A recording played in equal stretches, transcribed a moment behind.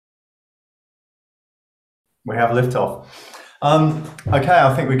We have liftoff. Okay,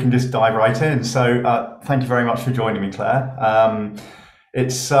 I think we can just dive right in. So, thank you very much for joining me, Claire. You're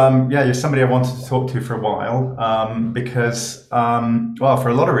somebody I wanted to talk to for a while because, well, for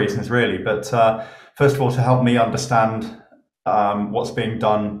a lot of reasons, really. But first of all, to help me understand what's being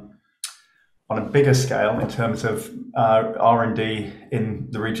done on a bigger scale in terms of R&D in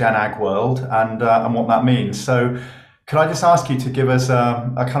the regen ag world and what that means. So, could I just ask you to give us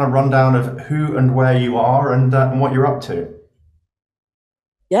a kind of rundown of who and where you are and what you're up to?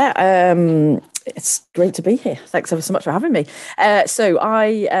 Yeah, it's great to be here. Thanks ever so much for having me.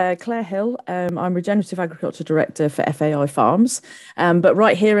 Clare Hill, I'm Regenerative Agriculture Director for FIA Farms. But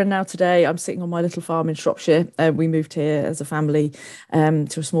right here and now today, I'm sitting on my little farm in Shropshire. We moved here as a family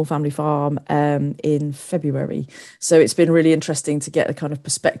to a small family farm in February. So it's been really interesting to get the kind of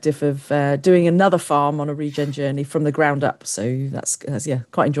perspective of doing another farm on a regen journey from the ground up. So that's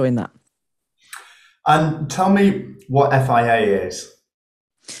quite enjoying that. And tell me what FIA is.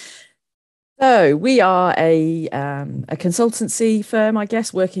 So we are a consultancy firm, I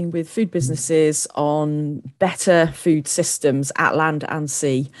guess, working with food businesses on better food systems at land and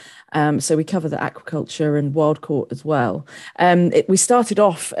sea. So we cover the aquaculture and wild caught as well. We started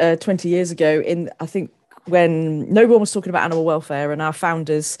off 20 years ago I think, when no one was talking about animal welfare, and our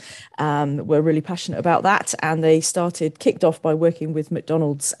founders were really passionate about that, and they kicked off by working with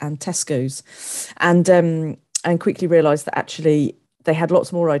McDonald's and Tesco's, and quickly realised that actually they had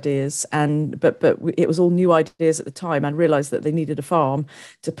lots more ideas, but it was all new ideas at the time, and realised that they needed a farm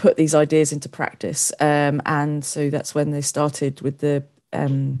to put these ideas into practice. And so that's when they started with the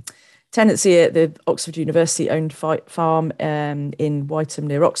tenancy at the Oxford University owned farm in Whiteham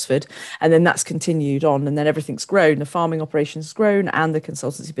near Oxford. And then that's continued on, and then everything's grown. The farming operations has grown and the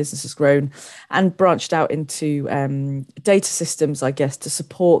consultancy business has grown and branched out into data systems, I guess, to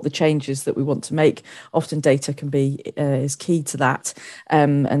support the changes that we want to make. Often data is key to that.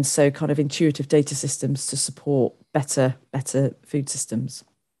 And so kind of intuitive data systems to support better food systems.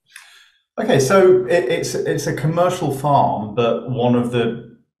 Okay, so it's a commercial farm, but one of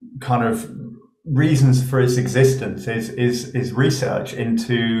the kind of reasons for its existence is research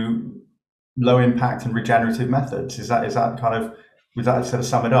into low impact and regenerative methods. Is that kind of, would that sort of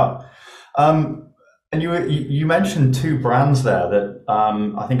sum it up? And you mentioned two brands there that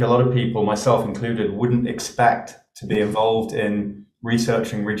I think a lot of people, myself included, wouldn't expect to be involved in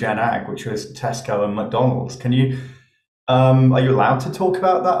researching regen ag, which was Tesco and McDonald's. Are you allowed to talk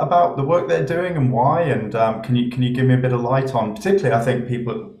about that, about the work they're doing and why? And can you give me a bit of light on, particularly, I think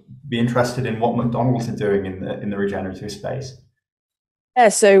people would be interested in what McDonald's are doing in the regenerative space? Yeah,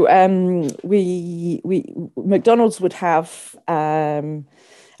 so McDonald's would have a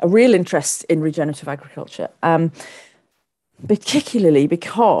real interest in regenerative agriculture. Particularly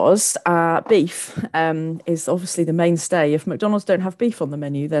because beef is obviously the mainstay. If McDonald's don't have beef on the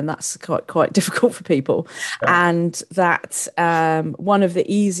menu, then that's quite difficult for people. Yeah. And that one of the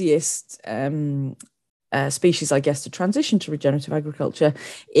easiest species, I guess, to transition to regenerative agriculture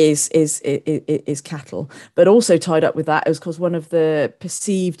is cattle. But also tied up with that is because one of the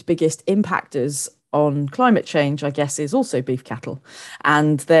perceived biggest impactors on climate change, I guess, is also beef cattle.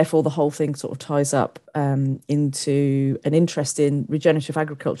 And therefore, the whole thing sort of ties up into an interest in regenerative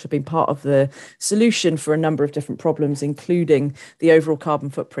agriculture being part of the solution for a number of different problems, including the overall carbon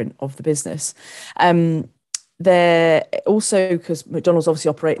footprint of the business. They're also, because McDonald's obviously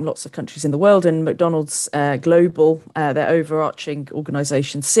operate in lots of countries in the world, and McDonald's Global, their overarching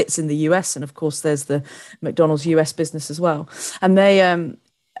organization, sits in the US. And of course, there's the McDonald's US business as well. And they...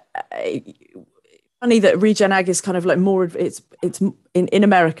 funny that regen ag is kind of like more, it's in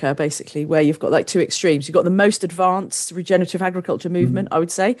America, basically, where you've got like two extremes. You've got the most advanced regenerative agriculture movement, I would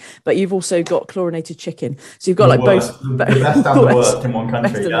say, but you've also got chlorinated chicken. So you've got like both. The best and the worst in one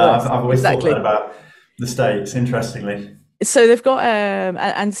country. Yeah, I've always thought that about the States, interestingly. So they've got,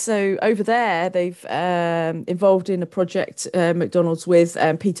 and so over there, they've involved in a project, McDonald's, with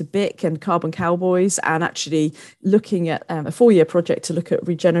Peter Bick and Carbon Cowboys, and actually looking at a 4-year project to look at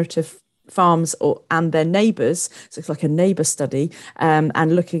regenerative farms and their neighbours. So it's like a neighbour study,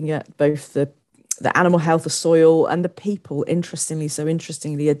 and looking at both the animal health, the soil, and the people.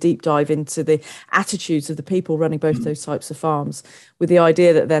 Interestingly, a deep dive into the attitudes of the people running both those types of farms, with the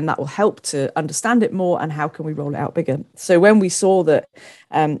idea that then that will help to understand it more and how can we roll it out bigger. So when we saw that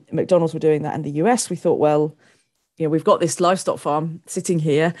McDonald's were doing that in the US, we thought, well, you know, we've got this livestock farm sitting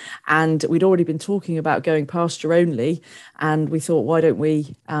here, and we'd already been talking about going pasture only. And we thought, why don't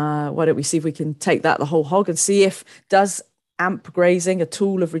we see if we can take that the whole hog and see if does AMP grazing, a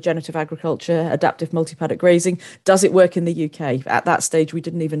tool of regenerative agriculture, adaptive multi-paddock grazing. Does it work in the UK? At that stage, we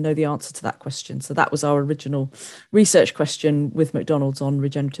didn't even know the answer to that question. So that was our original research question with McDonald's on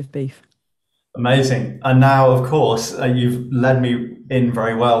regenerative beef. Amazing. And now, of course, you've led me in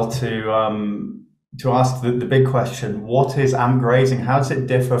very well to ask the big question: what is AMP grazing? How does it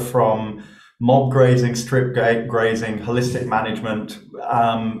differ from mob grazing, strip grazing, holistic management?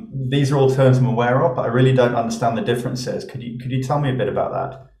 These are all terms I'm aware of, but I really don't understand the differences. Could you tell me a bit about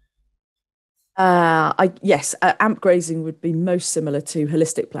that? Yes, AMP grazing would be most similar to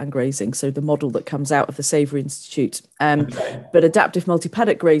holistic plan grazing, so the model that comes out of the Savory Institute. Okay. But adaptive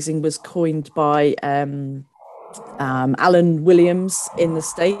multi-paddock grazing was coined by Alan Williams in the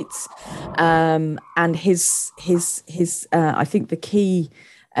States, and his I think the key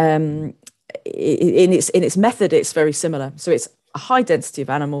in its method, it's very similar. So it's a high density of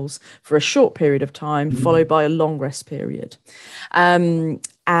animals for a short period of time, followed by a long rest period. But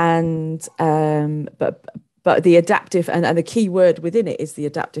the adaptive and the key word within it is the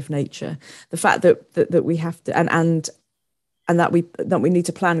adaptive nature. The fact that we have to and that we need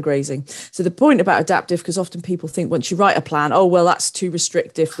to plan grazing. So the point about adaptive, because often people think once you write a plan, oh well, that's too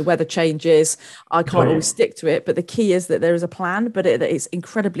restrictive. The weather changes, I can't always stick to it. But the key is that there is a plan, but it's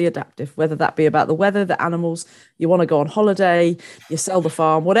incredibly adaptive. Whether that be about the weather, the animals, you want to go on holiday, you sell the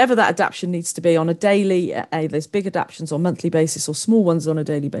farm, whatever that adaptation needs to be on a daily. There's big adaptations on a monthly basis or small ones on a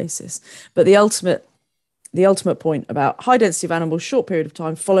daily basis. But the ultimate point about high density of animals, short period of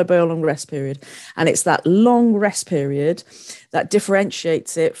time, followed by a long rest period. And it's that long rest period that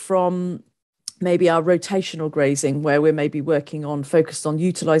differentiates it from maybe our rotational grazing, where we're maybe focused on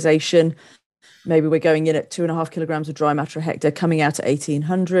utilization. Maybe we're going in at 2.5 kilograms of dry matter a hectare, coming out at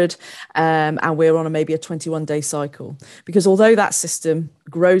 1,800, and we're on maybe a 21-day cycle. Because although that system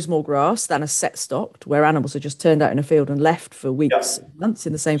grows more grass than a set stocked, where animals are just turned out in a field and left for weeks, months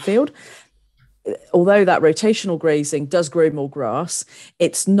in the same field, although that rotational grazing does grow more grass,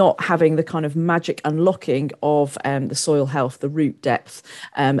 it's not having the kind of magic unlocking of the soil health, the root depth,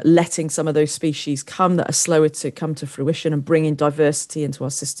 letting some of those species come that are slower to come to fruition and bringing diversity into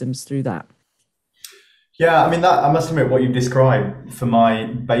our systems through that. Yeah, I mean, that I must admit, what you've described, for my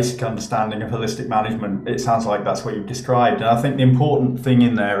basic understanding of holistic management, it sounds like that's what you've described. And I think the important thing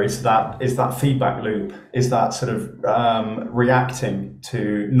in there is that feedback loop, is that sort of reacting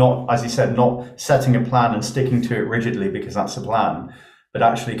to, not, as you said, not setting a plan and sticking to it rigidly because that's a plan, but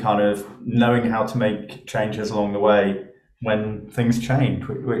actually kind of knowing how to make changes along the way when things change,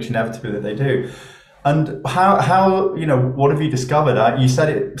 which inevitably that they do. And how what have you discovered? You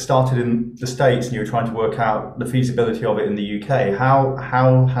said it started in the States and you were trying to work out the feasibility of it in the UK.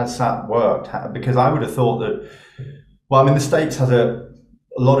 How has that worked? Because I would have thought that, well, I mean, the States has a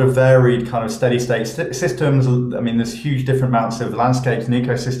lot of varied kind of steady state systems. I mean, there's huge different amounts of landscapes and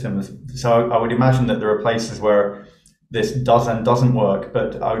ecosystems. So I would imagine that there are places where this does and doesn't work,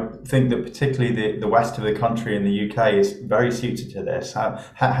 but I would think that particularly the west of the country in the UK is very suited to this.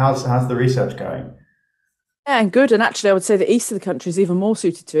 How's the research going? Yeah, and good. And actually, I would say the east of the country is even more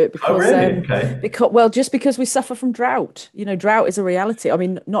suited to it because, Okay. Because we suffer from drought. Drought is a reality. I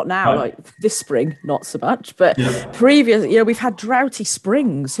mean, not now, like this spring, not so much, but previous, we've had droughty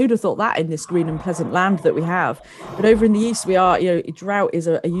springs. Who'd have thought that in this green and pleasant land that we have? But over in the east, we are, drought is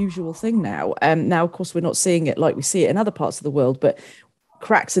a usual thing now. Now, of course, we're not seeing it like we see it in other parts of the world, but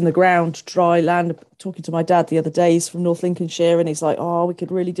cracks in the ground, dry land. Talking to my dad the other day, he's from North Lincolnshire, and he's like, "Oh, we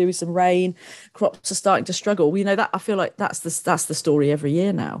could really do with some rain. Crops are starting to struggle." That I feel like that's the story every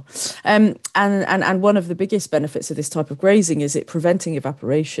year now. And one of the biggest benefits of this type of grazing is it preventing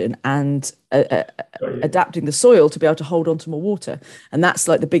evaporation and adapting the soil to be able to hold on to more water, and that's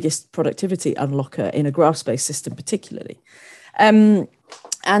like the biggest productivity unlocker in a grass-based system, particularly. And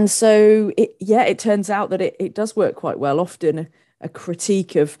so it turns out that it does work quite well. Often a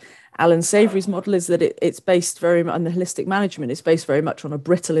critique of Alan Savory's model is that it's based very much on the holistic management. It's based very much on a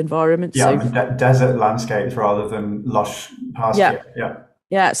brittle environment. Yeah, so desert landscapes rather than lush pasture.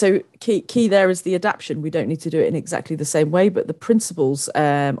 Yeah. So key there is the adaptation. We don't need to do it in exactly the same way, but the principles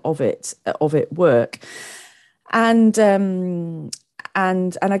of it work. And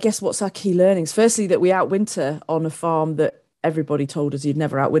I guess what's our key learnings? Firstly, that we outwinter on a farm that everybody told us you'd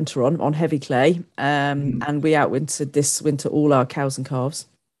never outwinter on heavy clay, and we outwintered this winter all our cows and calves.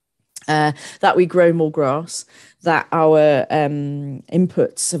 That we grow more grass, that our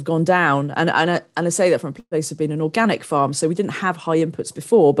inputs have gone down, and I say that from a place of being an organic farm, so we didn't have high inputs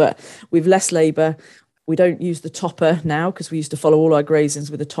before, but we've less labour. We don't use the topper now because we used to follow all our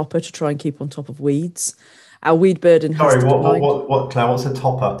grazings with a topper to try and keep on top of weeds. Our weed burden has Sorry, declined. Claire? What's a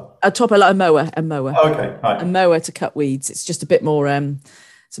topper? A topper, like a mower, Okay, a right. mower to cut weeds. It's just a bit more,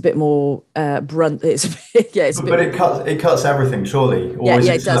 it's a bit more brunt. It's yeah, it's a bit But more. it cuts everything, surely, Yeah, or is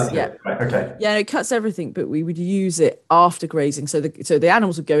yeah, it it does. Yeah, selective? Right, okay. yeah, it cuts everything, but we would use it after grazing. So the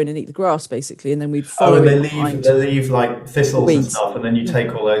animals would go in and eat the grass basically, and then we'd Oh, follow and it behind they leave like the thistles and weeds. stuff, and then you Yeah,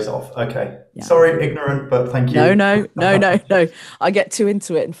 take all those off. Okay. yeah. Sorry, ignorant, but thank No, you. no, no, no, no. I get too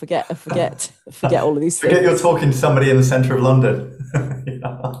into it and forget all of these Forget you're things. talking to somebody in the centre of London.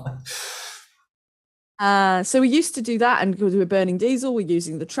 Yeah. So we used to do that, and because we were burning diesel, we're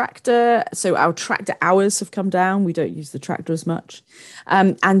using the tractor. So our tractor hours have come down. We don't use the tractor as much,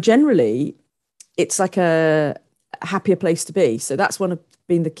 and generally, it's like a happier place to be. So that's one of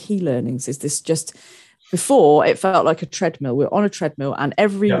been the key learnings. Is this just before it felt like a treadmill? We're on a treadmill, and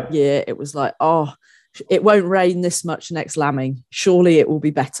every Yeah. year it was like, oh, it won't rain this much next lambing. Surely it will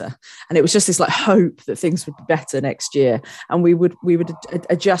be better. And it was just this like hope that things would be better next year. And we would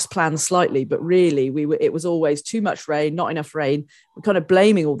adjust plans slightly, but really it was always too much rain, not enough rain. We're kind of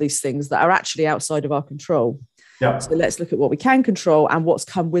blaming all these things that are actually outside of our control. Yeah. So let's look at what we can control, and what's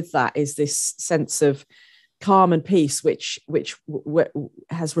come with that is this sense of calm and peace, which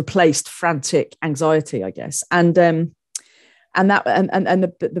has replaced frantic anxiety, I guess. And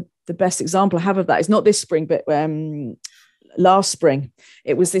the best example I have of that is not this spring, but last spring.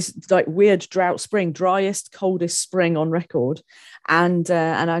 It was this like weird drought spring, driest, coldest spring on record, and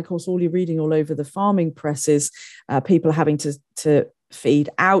of course, all you're reading all over the farming press is people having to feed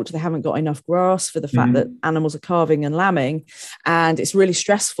out. They haven't got enough grass for the fact that animals are calving and lambing, and it's really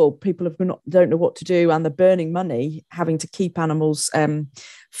stressful. People don't know what to do, and they're burning money having to keep animals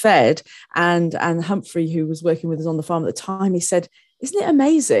fed. And Humphrey, who was working with us on the farm at the time, he said, "Isn't it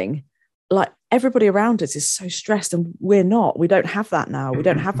amazing? Like everybody around us is so stressed, and we're not. We don't have that now. We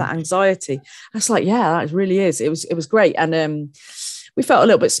don't have that anxiety." I was like, "Yeah, that really is. It was great." And we felt a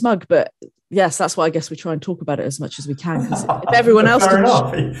little bit smug, but yes, that's why I guess we try and talk about it as much as we can, because if everyone else Fair can,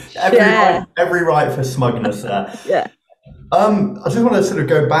 enough. Every right for smugness there. Yeah. I just want to sort of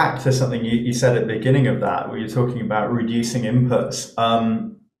go back to something you said at the beginning of that, where you're talking about reducing inputs.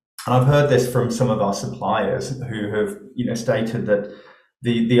 And I've heard this from some of our suppliers who have, stated that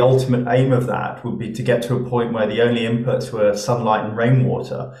the ultimate aim of that would be to get to a point where the only inputs were sunlight and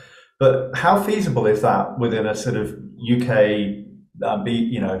rainwater. But how feasible is that within a sort of UK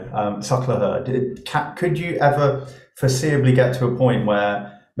suckler herd? Could you ever foreseeably get to a point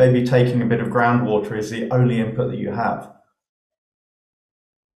where maybe taking a bit of groundwater is the only input that you have?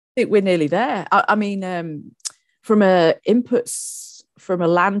 I think we're nearly there. I mean, from a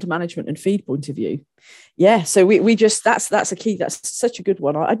land management and feed point of view, yeah. So we just that's a key. That's such a good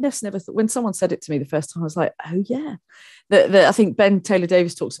one. I'd never thought, when someone said it to me the first time, I was like, oh yeah. I think Ben Taylor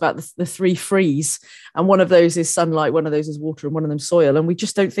Davis talks about the three frees, and one of those is sunlight, one of those is water, and one of them soil. And we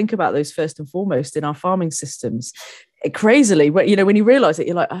just don't think about those first and foremost in our farming systems. Crazily, when you realise it,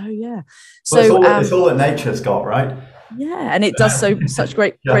 you're like, oh yeah. So well, it's all that nature's got, right? Yeah, and it does such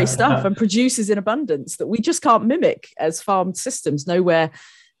great stuff and produces in abundance that we just can't mimic as farm systems.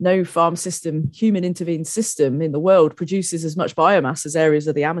 No farm system, human intervened system in the world produces as much biomass as areas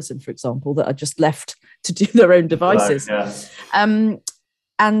of the Amazon, for example, that are just left to do their own devices. And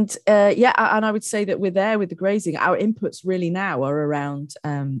I would say that we're there with the grazing. Our inputs really now are around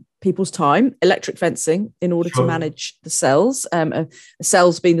people's time, electric fencing in order to manage the cells.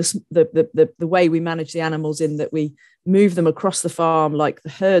 Cells being the way we manage the animals, in that we move them across the farm like the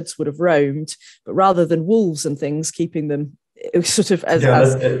herds would have roamed, but rather than wolves and things keeping them sort of as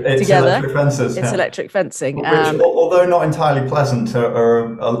together. Electric fences, it's electric fencing, which, although not entirely pleasant,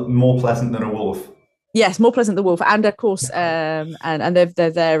 are more pleasant than a wolf. Yes, more pleasant than wolf, and of course, and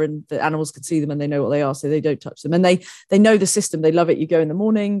they're there, and the animals can see them, and they know what they are, so they don't touch them, and they know the system. They love it. You go in the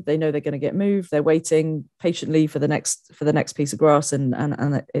morning, they know they're going to get moved. They're waiting patiently for the next piece of grass, and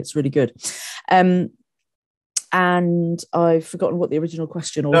it's really good. And I've forgotten what the original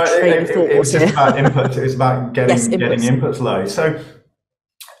question or train of thought was. Just about inputs. It was about getting inputs low. So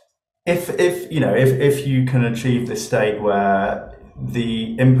if you can achieve this state where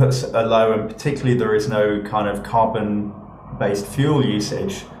the inputs are low, and particularly there is no kind of carbon-based fuel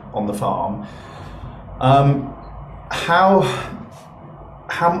usage on the farm,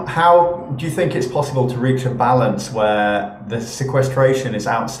 how do you think it's possible to reach a balance where the sequestration is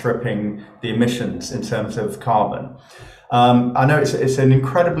outstripping the emissions in terms of carbon? I know it's an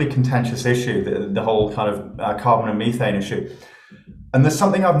incredibly contentious issue, the whole kind of carbon and methane issue. And there's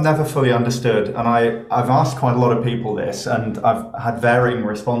something I've never fully understood, and I've asked quite a lot of people this, and I've had varying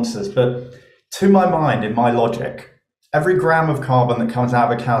responses. But to my mind, in my logic, every gram of carbon that comes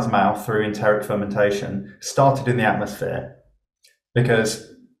out of a cow's mouth through enteric fermentation started in the atmosphere because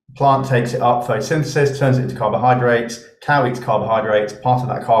plant takes it up, photosynthesis, turns it into carbohydrates, cow eats carbohydrates, part of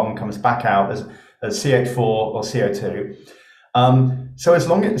that carbon comes back out as CH4 or CO2.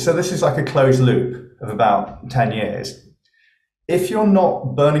 So this is like a closed loop of about 10 years. If you're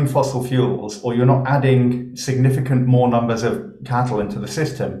not burning fossil fuels or you're not adding significant more numbers of cattle into the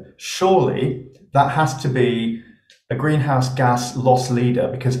system, surely that has to be a greenhouse gas loss leader,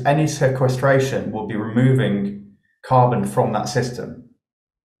 because any sequestration will be removing carbon from that system.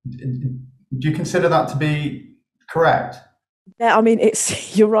 Do you consider that to be correct? Yeah, I mean,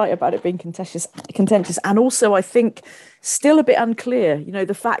 you're right about it being contentious, and also I think still a bit unclear. You know,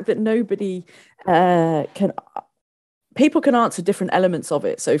 the fact that nobody can people can answer different elements of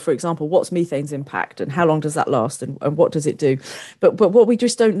it. So, for example, what's methane's impact and how long does that last, and what does it do? But what we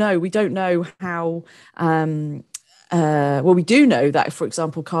just don't know, we don't know how. Well, we do know that, for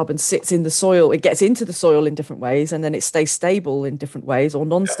example, carbon sits in the soil, it gets into the soil in different ways, and then it stays stable in different ways or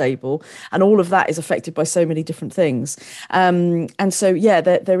non-stable. And all of that is affected by so many different things. And so, yeah,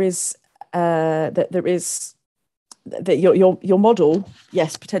 there is that your model,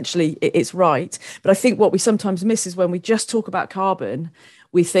 yes, potentially it's right. But I think what we sometimes miss is when we just talk about carbon,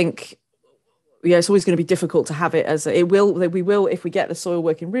 we think, yeah, it's always going to be difficult to have it as we will, if we get the soil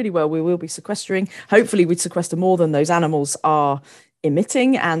working really well, we will be sequestering. Hopefully we'd sequester more than those animals are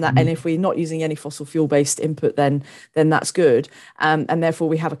emitting, and if we're not using any fossil fuel based input, then that's good. And therefore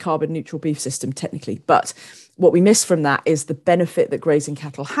we have a carbon neutral beef system technically. But what we miss from that is the benefit that grazing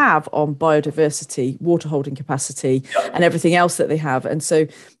cattle have on biodiversity, water holding capacity, and everything else that they have. And so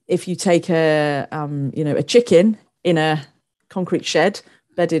if you take a chicken in a concrete shed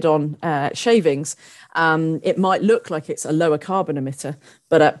bedded on shavings, it might look like it's a lower carbon emitter,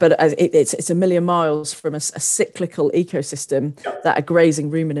 but it's a million miles from a cyclical ecosystem that a grazing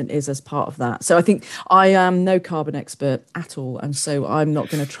ruminant is as part of that. So I think I am no carbon expert at all, and so I'm not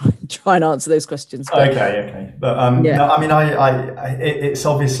going to try and answer those questions. But, okay. But yeah. No, I mean, it's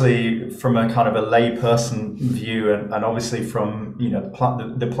obviously from a kind of a layperson view, and obviously from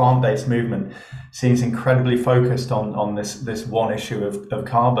the plant-based movement seems incredibly focused on this one issue of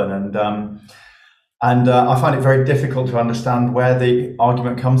carbon, and I find it very difficult to understand where the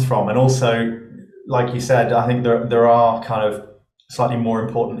argument comes from. And also, like you said, I think there are kind of slightly more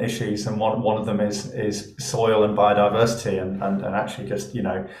important issues, and one of them is soil and biodiversity, and actually just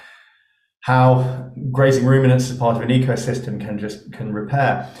how grazing ruminants as part of an ecosystem can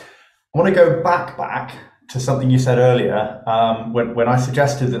repair. I want to go back to something you said earlier, when I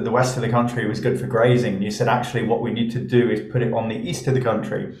suggested that the west of the country was good for grazing. You said actually what we need to do is put it on the east of the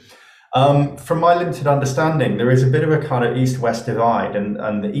country. From my limited understanding, there is a bit of a kind of east-west divide,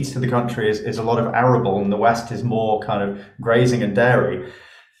 and the east of the country is a lot of arable, and the west is more kind of grazing and dairy.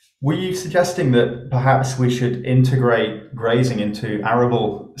 Were you suggesting that perhaps we should integrate grazing into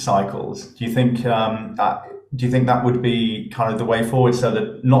arable cycles? Do you think that would be kind of the way forward, so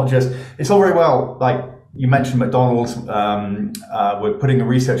that not just, it's all very well, like you mentioned McDonald's, we're putting a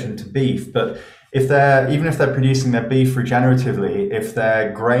research into beef, but even if they're producing their beef regeneratively, if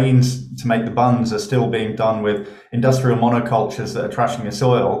their grains to make the buns are still being done with industrial monocultures that are trashing the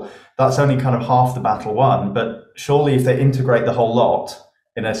soil, that's only kind of half the battle won. But surely if they integrate the whole lot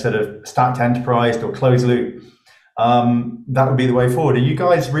in a sort of stacked enterprise or closed loop, that would be the way forward. Are you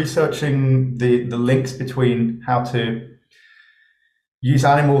guys researching the links between how to use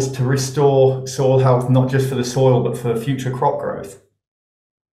animals to restore soil health, not just for the soil, but for future crop growth?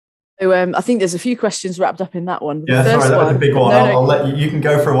 So I think there's a few questions wrapped up in that one. Yeah, sorry, that was a big one. I'll let you can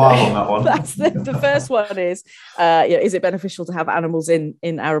go for a while on that one. That's the first one is it beneficial to have animals in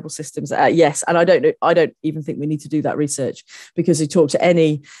arable systems? Yes, and I don't even think we need to do that research, because you talk to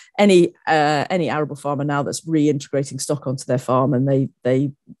any arable farmer now that's reintegrating stock onto their farm, and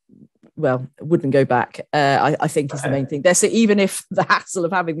they wouldn't go back, I think is the main thing. So even if the hassle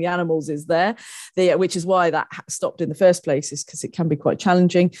of having the animals is there, which is why that stopped in the first place, is because it can be quite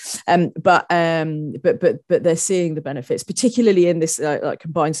challenging. But they're seeing the benefits, particularly in this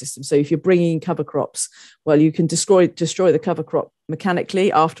combined system. So if you're bringing in cover crops, well, you can destroy the cover crop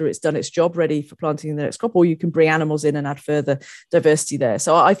mechanically after it's done its job, ready for planting the next crop, or you can bring animals in and add further diversity there.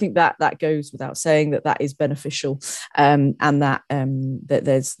 So I think that goes without saying that is beneficial, and that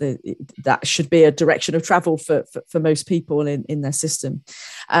that should be a direction of travel for most people in their system.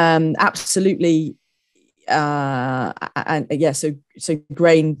 Absolutely. And yeah, so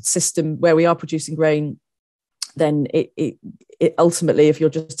grain system where we are producing grain, then it ultimately, if you're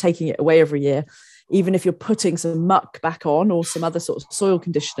just taking it away every year, even if you're putting some muck back on or some other sort of soil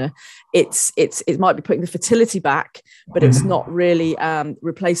conditioner, it might be putting the fertility back, but it's not really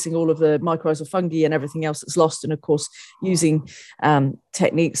replacing all of the mycorrhizal fungi and everything else that's lost. And of course, using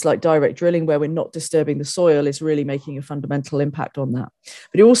techniques like direct drilling, where we're not disturbing the soil, is really making a fundamental impact on that.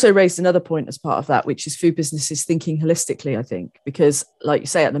 But he also raised another point as part of that, which is food businesses thinking holistically, I think, because like you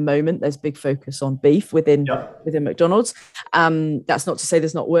say, at the moment, there's big focus on beef within McDonald's. That's not to say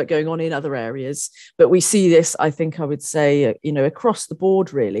there's not work going on in other areas, but we see this, I think I would say, across the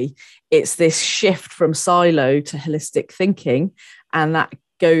board, really. It's this shift from silo to holistic thinking, and that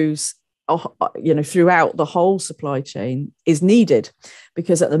goes throughout the whole supply chain is needed,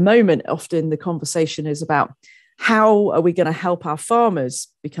 because at the moment, often the conversation is about how are we going to help our farmers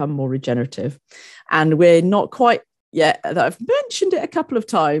become more regenerative? And we're not quite yet, I've mentioned it a couple of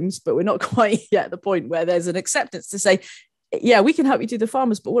times, but we're not quite yet at the point where there's an acceptance to say, yeah, we can help you do the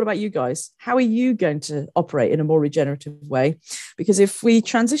farmers, but what about you guys? How are you going to operate in a more regenerative way? Because if we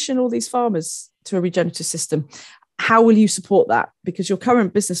transition all these farmers to a regenerative system, how will you support that? Because your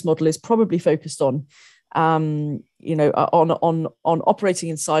current business model is probably focused on operating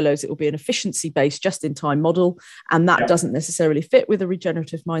in silos. It will be an efficiency-based, just-in-time model, and that doesn't necessarily fit with a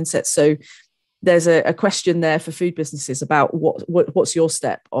regenerative mindset. So there's a question there for food businesses about what's your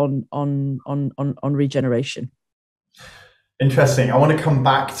step on regeneration. Interesting. I want to come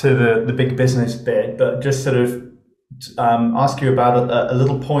back to the big business bit, but just sort of ask you about a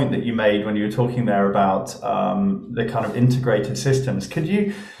little point that you made when you were talking there about the kind of integrated systems. Could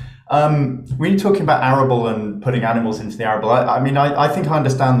you, when you're talking about arable and putting animals into the arable, I think I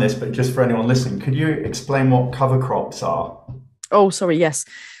understand this, but just for anyone listening, could you explain what cover crops are? Oh, sorry. Yes.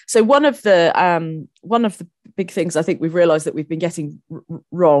 So one of the big things I think we've realized that we've been getting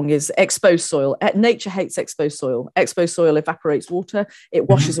wrong is exposed soil. Nature hates exposed soil. Exposed soil evaporates water, it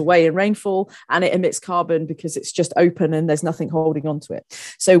washes away in rainfall, and it emits carbon because it's just open and there's nothing holding on to it.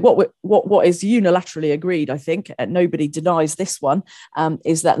 So what is unilaterally agreed, I think, and nobody denies this one,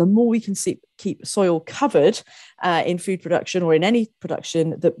 is that the more we can keep soil covered in food production or in any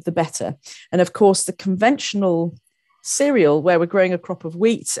production, the better. And of course, the conventional cereal, where we're growing a crop of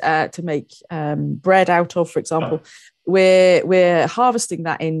wheat to make bread out of, for example, we're harvesting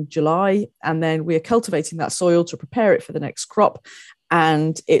that in July, and then we're cultivating that soil to prepare it for the next crop,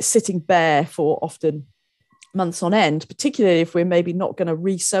 and it's sitting bare for often months on end, particularly if we're maybe not going to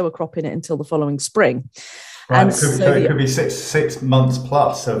re-sow a crop in it until the following spring. Right, and it could be six months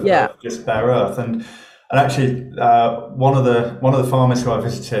plus of just bare earth. And actually, one of the farmers who I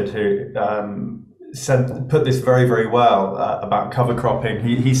visited who put this very, very well about cover cropping.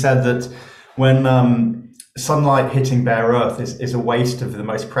 He said that when sunlight hitting bare earth is a waste of the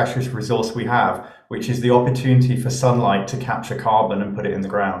most precious resource we have, which is the opportunity for sunlight to capture carbon and put it in the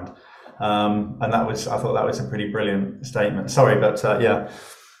ground. And I thought that was a pretty brilliant statement. Sorry, but yeah.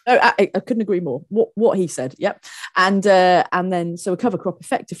 No, I couldn't agree more. What he said, yep. And then so a cover crop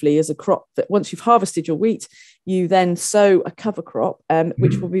effectively is a crop that once you've harvested your wheat, you then sow a cover crop,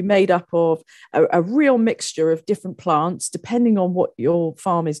 which will be made up of a real mixture of different plants, depending on what your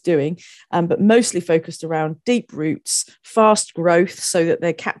farm is doing, but mostly focused around deep roots, fast growth, so that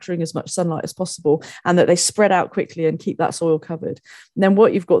they're capturing as much sunlight as possible and that they spread out quickly and keep that soil covered. And then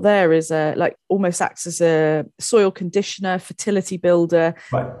what you've got there is like almost acts as a soil conditioner, fertility builder,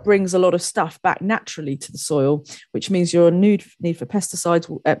 brings a lot of stuff back naturally to the soil, which means your need for pesticides,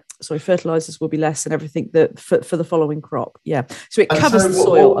 fertilizers will be less, and everything that for the following crop. Yeah, so it covers the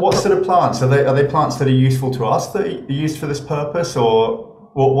soil. What sort of plants are they plants that are useful to us, that are used for this purpose, or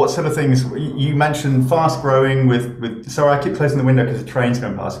what sort of things? You mentioned fast growing with. Sorry, I keep closing the window because the train's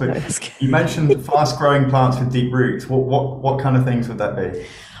going past. But you mentioned fast growing plants with deep roots. What kind of things would that be?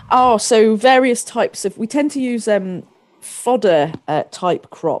 Oh, so various types of. We tend to use fodder type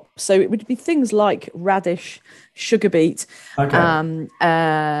crop, so it would be things like radish, sugar beet, and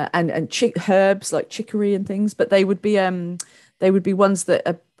herbs like chicory and things, but they would be ones that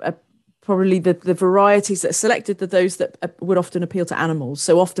are probably the varieties that are selected are those that would often appeal to animals.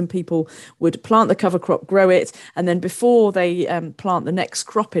 So often people would plant the cover crop, grow it, and then before they plant the next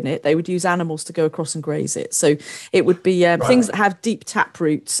crop in it, they would use animals to go across and graze it. So it would be things that have deep tap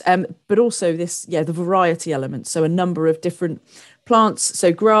roots, but also the variety element. So a number of different plants,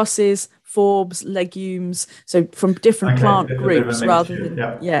 so grasses, forbs, legumes, so from different plant groups rather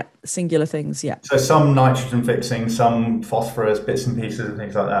than singular things. Yeah. So some nitrogen fixing, some phosphorus, bits and pieces and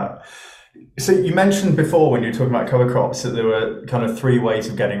things like that. So you mentioned before when you were talking about cover crops that there were kind of three ways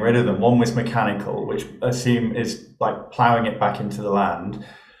of getting rid of them. One was mechanical, which I assume is like ploughing it back into the land.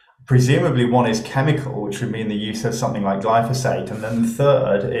 Presumably one is chemical, which would mean the use of something like glyphosate. And then the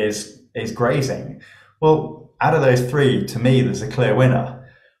third is is grazing. Well, out of those three, to me, there's a clear winner,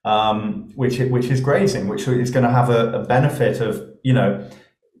 which is grazing, which is going to have a benefit of,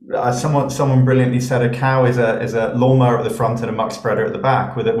 someone brilliantly said, a cow is a lawnmower at the front and a muck spreader at the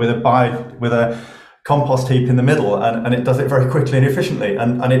back, with a compost heap in the middle, and it does it very quickly and efficiently,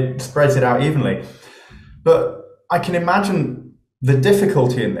 and it spreads it out evenly. But I can imagine the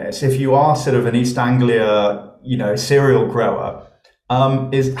difficulty in this, if you are sort of an East Anglia, cereal grower,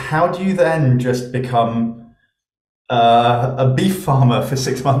 is how do you then just become a beef farmer for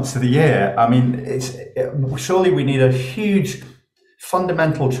 6 months of the year? I mean, surely we need a huge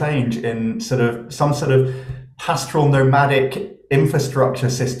fundamental change in some sort of pastoral nomadic infrastructure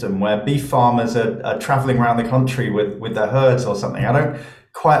system where beef farmers are traveling around the country with their herds or something. I don't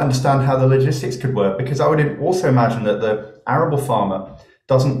quite understand how the logistics could work, because I would also imagine that the arable farmer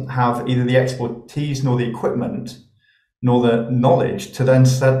doesn't have either the expertise nor the equipment nor the knowledge to then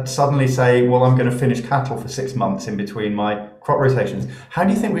suddenly say, well, I'm going to finish cattle for 6 months in between my crop rotations. How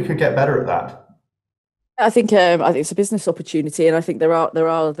do you think we could get better at that? I think it's a business opportunity, and I think there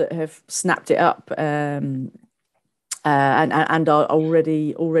are that have snapped it up and are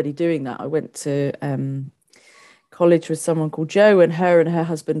already doing that. I went to college with someone called Jo, and her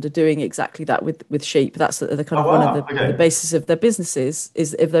husband are doing exactly that with sheep. That's the kind of one of the basis of their businesses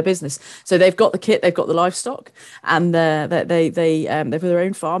is of their business. So they've got the kit, they've got the livestock, and they've their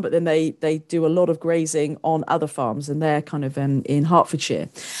own farm, but then they do a lot of grazing on other farms, and they're kind of in Hertfordshire.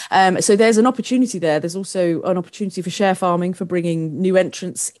 So there's an opportunity there. There's also an opportunity for share farming, for bringing new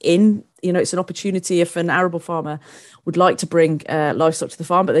entrants in. It's an opportunity if an arable farmer would like to bring livestock to the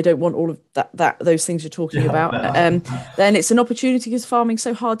farm, but they don't want all of those things you're talking about. Then it's an opportunity, because farming's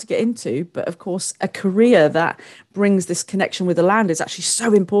so hard to get into. But of course, a career that brings this connection with the land is actually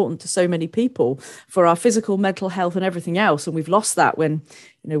so important to so many people for our physical, mental health, and everything else. And we've lost that when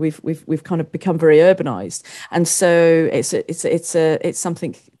we've kind of become very urbanized. And so it's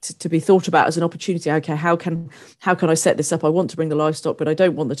something to be thought about as an opportunity. Okay, how can I set this up? I want to bring the livestock, but I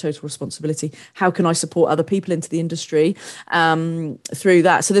don't want the total responsibility. How can I support other people into the industry through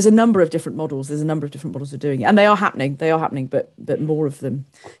that? So there's a number of different models. There's a number of different models of doing it, and they are happening, but more of them.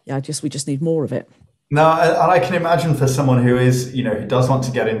 Yeah, we just need more of it. No, and I can imagine for someone who who does want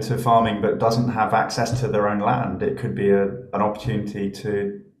to get into farming but doesn't have access to their own land, it could be an opportunity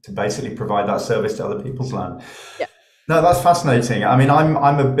to basically provide that service to other people's land. Yeah. No, that's fascinating. I mean,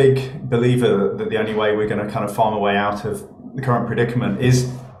 I'm a big believer that the only way we're going to kind of farm a way out of the current predicament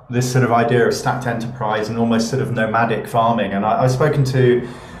is this sort of idea of stacked enterprise and almost sort of nomadic farming. And I've spoken to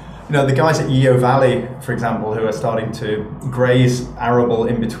the guys at Yeo Valley, for example, who are starting to graze arable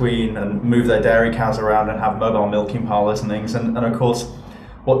in between and move their dairy cows around and have mobile milking parlours and things. And of course,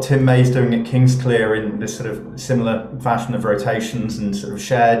 what Tim May's doing at Clare in this sort of similar fashion of rotations and sort of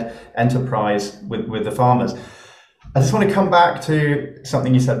shared enterprise with the farmers. I just want to come back to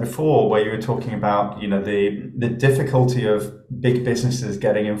something you said before, where you were talking about, the difficulty of big businesses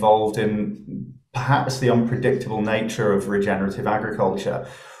getting involved in perhaps the unpredictable nature of regenerative agriculture.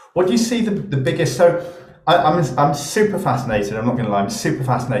 What do you see the biggest? So I'm super fascinated. I'm not going to lie. I'm super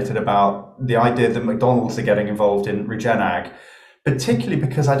fascinated about the idea that McDonald's are getting involved in regen ag, particularly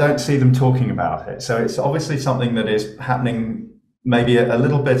because I don't see them talking about it. So it's obviously something that is happening maybe a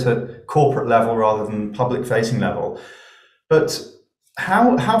little bit at corporate level rather than public facing level. But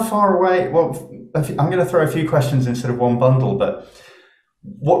how far away? Well, I'm going to throw a few questions in sort of one bundle. But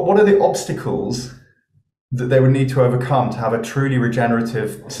what are the obstacles that they would need to overcome to have a truly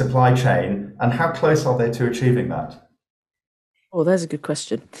regenerative supply chain, and how close are they to achieving that? Oh, there's a good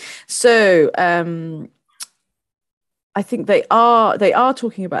question. So I think they are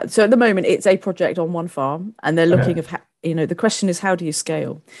talking about. So at the moment, it's a project on one farm, and they're looking the question is, how do you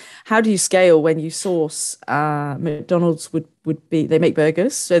scale? How do you scale when you source? McDonald's would be, they make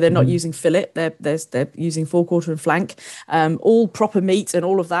burgers, so they're not using fillet, they're using forequarter and flank, all proper meat and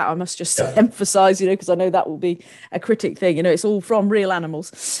all of that. I must just emphasize, because I know that will be a critic thing. It's all from real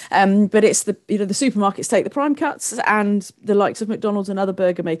animals, but it's the supermarkets take the prime cuts, and the likes of McDonald's and other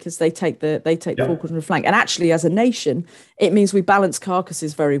burger makers, they take the forequarter and flank. And actually, as a nation, it means we balance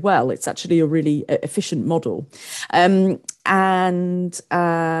carcasses very well. It's actually a really efficient model. And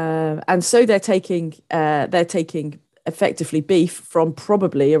so they're taking effectively beef from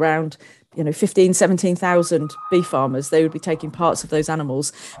probably around 17,000 beef farmers. They would be taking parts of those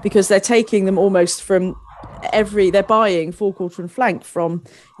animals, because they're taking them almost from they're buying forequarter and flank from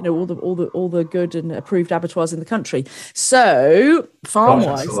all the good and approved abattoirs in the country. So farm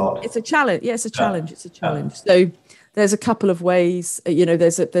wise, it's a challenge. Yeah, it's a challenge. So There's a couple of ways,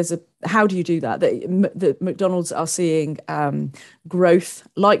 there's a how do you do that? The McDonald's are seeing growth,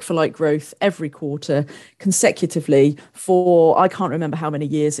 like for like growth every quarter consecutively for, I can't remember how many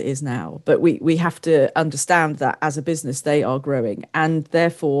years it is now, but we have to understand that as a business, they are growing and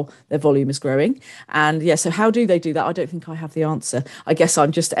therefore their volume is growing. And yeah, so how do they do that? I don't think I have the answer. I guess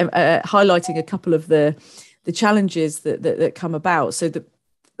I'm just highlighting a couple of the challenges that come about. So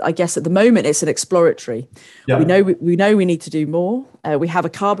I guess at the moment it's an exploratory. We Yeah. know we need to do more. We have a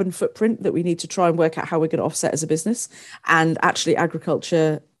carbon footprint that we need to try and work out how we're going to offset as a business. And actually,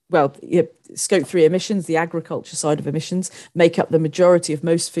 agriculture, well, scope 3 emissions, the agriculture side of emissions, make up the majority of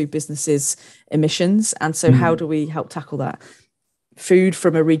most food businesses' emissions. And so, how do we help tackle that? Food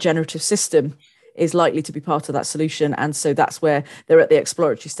from a regenerative system is likely to be part of that solution, and so that's where they're at the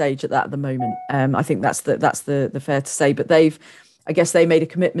exploratory stage at the moment. I think that's the fair to say. But I guess they made a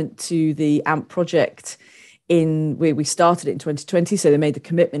commitment to the AMP project we started it in 2020, so they made the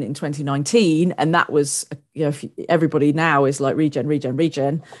commitment in 2019, and that was, everybody now is like regen.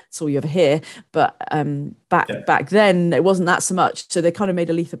 That's all you ever hear. But back then it wasn't that so much. So they kind of made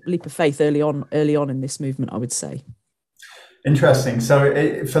a leap of faith early on in this movement, I would say. Interesting.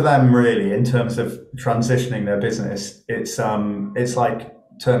 So for them, really, in terms of transitioning their business, it's like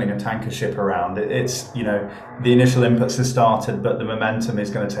turning a tanker ship around. It's the initial inputs have started, but the momentum is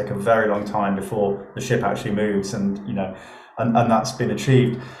going to take a very long time before the ship actually moves, and that's been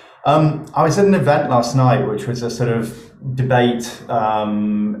achieved. I was at an event last night, which was a sort of debate,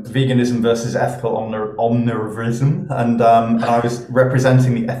 veganism versus ethical omnivorism, and I was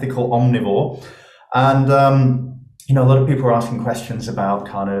representing the ethical omnivore, and a lot of people were asking questions about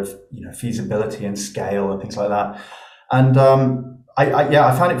kind of, feasibility and scale and things like that. And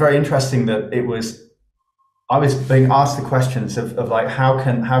I found it very interesting that I was being asked the questions of like, how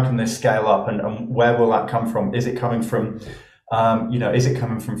can this scale up, and where will that come from? Is it coming from, is it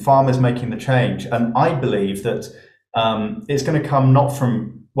coming from farmers making the change? And I believe that it's going to come not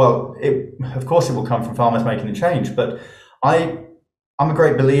from, of course it will come from farmers making the change, but I'm a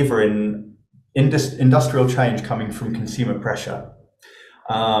great believer in industrial change coming from consumer pressure.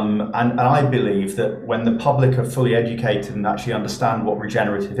 And I believe that when the public are fully educated and actually understand what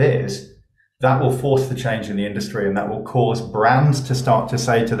regenerative is, that will force the change in the industry, and that will cause brands to start to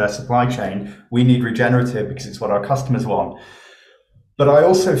say to their supply chain, we need regenerative because it's what our customers want. But I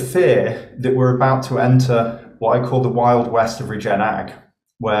also fear that we're about to enter what I call the wild west of regen ag,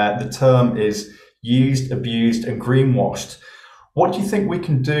 where the term is used, abused, and greenwashed. What do you think we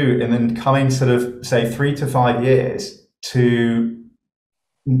can do in the coming sort of, say, 3 to 5 years to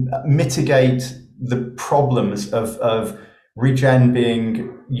mitigate the problems of regen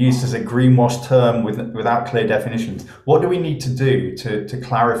being used as a greenwash term without clear definitions? What do we need to do to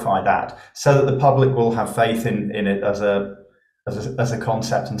clarify that, so that the public will have faith in it as a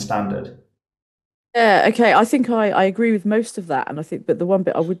concept and standard? Yeah, okay. I think I agree with most of that. And I think, but the one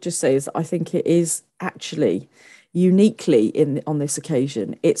bit I would just say is that I think it is actually uniquely on this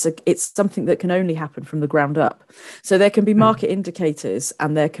occasion, it's something that can only happen from the ground up. So there can be market indicators,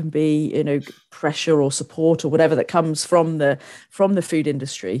 and there can be pressure or support or whatever that comes from the food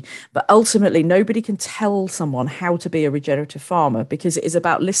industry, but ultimately nobody can tell someone how to be a regenerative farmer, because it is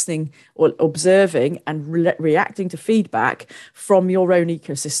about listening or observing and reacting to feedback from your own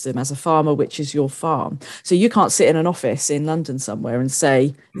ecosystem as a farmer, which is your farm. So you can't sit in an office in London somewhere and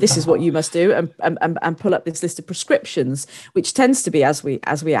say, this is what you must do, and pull up this list of prescriptions, which tends to be, as we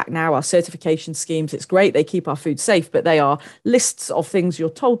act now, our certification schemes. It's great, they keep our food safe, but they are lists of things you're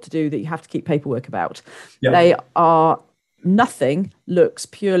told to do that you have to keep paperwork about. Yep. They are nothing looks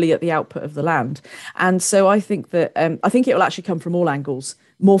purely at the output of the land. And so I think that I think it will actually come from all angles.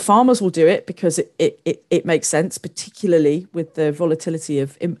 More farmers will do it because it makes sense, particularly with the volatility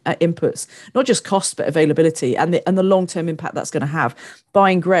of inputs, not just cost, but availability, and the long-term impact that's going to have.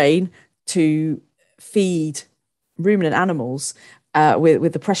 Buying grain to feed ruminant animals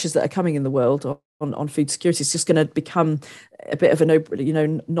with the pressures that are coming in the world on food security, is just going to become a bit of a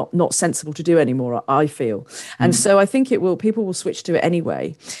not sensible to do anymore, I feel. And so I think people will switch to it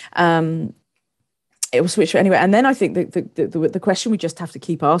anyway. It will switch anyway. And then I think the question we just have to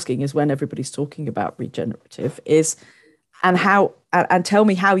keep asking is, when everybody's talking about regenerative, is and tell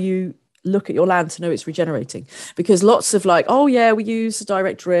me how you look at your land to know it's regenerating. Because lots of like, oh yeah, we use a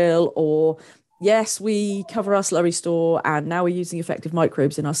direct drill, or yes, we cover our slurry store, and now we're using effective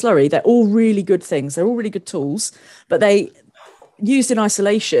microbes in our slurry. They're all really good things. They're all really good tools, but they, used in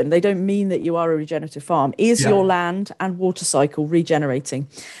isolation, they don't mean that you are a regenerative farm. Is your land and water cycle regenerating?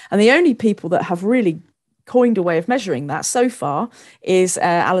 And the only people that have really coined a way of measuring that so far is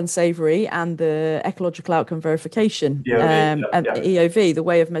Alan Savory and the ecological outcome verification, Yeah, and yeah. EOV, the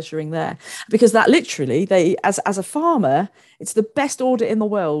way of measuring there, because that literally they as a farmer, it's the best audit in the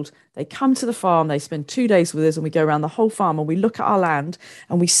world. They come to the farm, they spend 2 days with us, and we go around the whole farm and we look at our land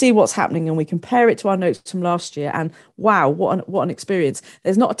and we see what's happening and we compare it to our notes from last year. And wow, what an experience!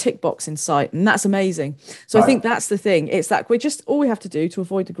 There's not a tick box in sight, and that's amazing. So I think Right. that's the thing. It's that we're just all we have to do to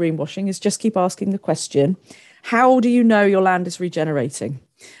avoid the greenwashing is just keep asking the question, how do you know your land is regenerating?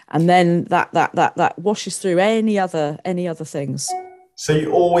 And then that washes through any other things. So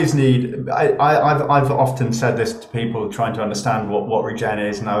you always need. I've often said this to people trying to understand what regen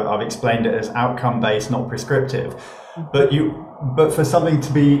is, and I've explained it as outcome based, not prescriptive. But for something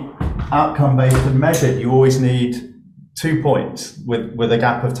to be outcome based and measured, you always need 2 points with a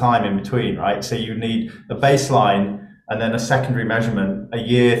gap of time in between, right? So you need a baseline and then a secondary measurement a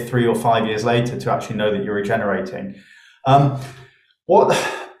year, 3 or 5 years later to actually know that you're regenerating. What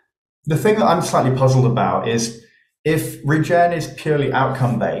the thing that I'm slightly puzzled about is if regen is purely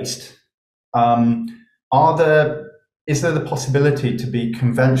outcome based, is there the possibility to be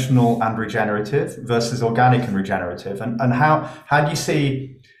conventional and regenerative versus organic and regenerative? And how do you see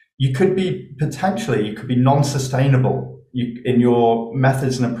you could be non-sustainable in your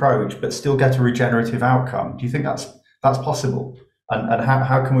methods and approach, but still get a regenerative outcome? Do you think that's possible? And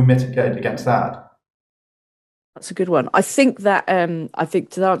how can we mitigate against that? That's a good one. I think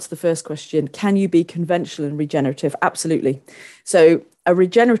to answer the first question, can you be conventional and regenerative? Absolutely. So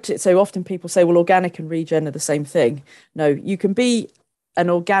so often people say, well, organic and regen are the same thing. No, you can be an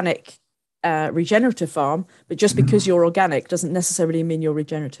organic regenerative farm, but just because you're organic doesn't necessarily mean you're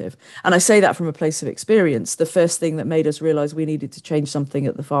regenerative. And I say that from a place of experience. The first thing that made us realize we needed to change something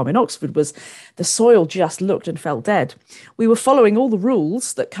at the farm in Oxford was the soil just looked and felt dead. We were following all the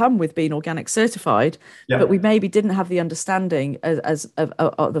rules that come with being organic certified, but Yeah. we maybe didn't have the understanding as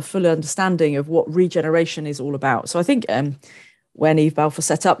of the full understanding of what regeneration is all about. So I think when Eve Balfour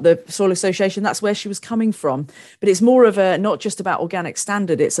set up the Soil Association, that's where she was coming from. But it's more of a not just about organic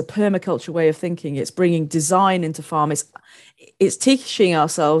standard, it's a permaculture way of thinking. It's bringing design into farm. It's teaching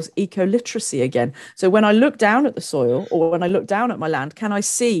ourselves eco-literacy again. So when I look down at the soil or when I look down at my land, can I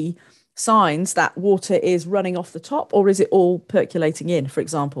see signs that water is running off the top, or is it all percolating in, for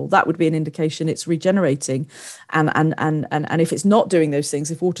example? That would be an indication it's regenerating. And if it's not doing those things,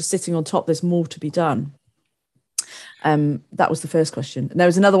 if water's sitting on top, there's more to be done. That was the first question. And there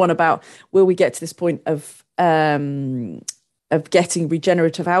was another one about will we get to this point of getting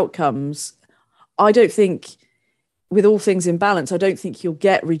regenerative outcomes? I don't think, with all things in balance, I don't think you'll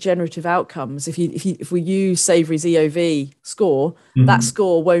get regenerative outcomes if we use Savory's EOV score. That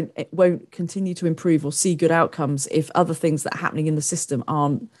score won't continue to improve or see good outcomes if other things that are happening in the system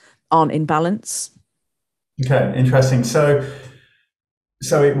aren't in balance. Okay, interesting. So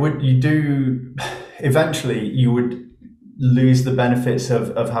it would you do eventually you would lose the benefits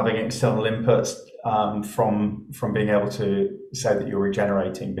of having external inputs from being able to say that you're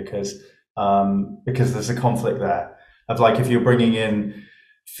regenerating because there's a conflict there of like if you're bringing in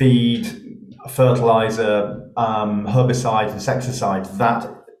feed, fertilizer, herbicides, insecticides,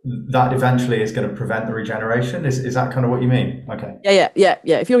 that eventually is going to prevent the regeneration. Is that kind of what you mean? Okay.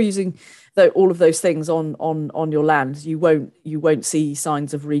 Yeah. If you're using all of those things on your land, you won't see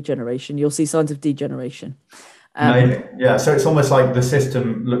signs of regeneration. You'll see signs of degeneration. Amazing. Yeah. So it's almost like the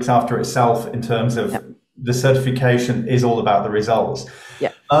system looks after itself in terms of the certification is all about the results.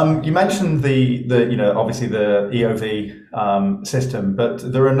 Yeah. You mentioned the obviously the EOV system,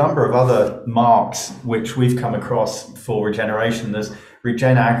 but there are a number of other marks which we've come across for regeneration. There's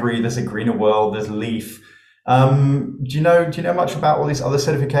Regenagri, there's a Greener World, there's Leaf. Do you know much about all these other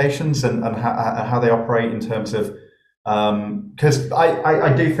certifications and how they operate in terms of because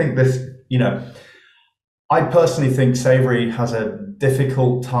I do think this, I personally think Savory has a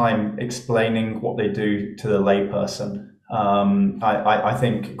difficult time explaining what they do to the layperson. I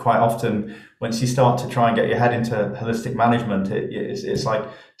think quite often once you start to try and get your head into holistic management, it's like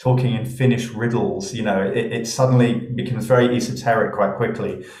talking in Finnish riddles. It suddenly becomes very esoteric quite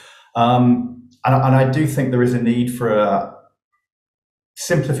quickly. And I do think there is a need for a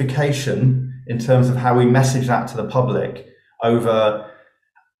simplification in terms of how we message that to the public over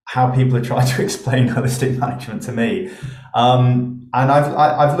how people are trying to explain holistic management to me. And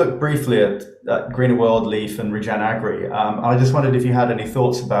I've looked briefly at Greener World, Leaf, and Regenagri. I just wondered if you had any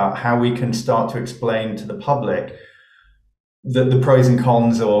thoughts about how we can start to explain to the public the pros and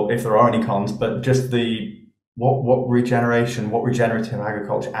cons, or if there are any cons, but just what regenerative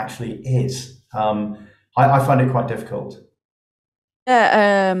agriculture actually is. I find it quite difficult.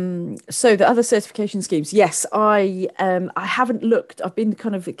 Yeah, so the other certification schemes, yes, I haven't looked. I've been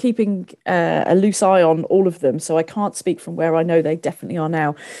kind of keeping a loose eye on all of them, so I can't speak from where I know they definitely are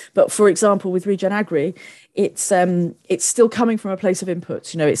now. But for example, with Regen Agri, it's still coming from a place of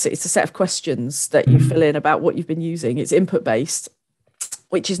input. You know, it's a set of questions that you fill in about what you've been using. It's input based,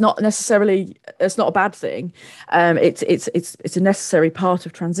 which is not necessarily, it's not a bad thing. It's a necessary part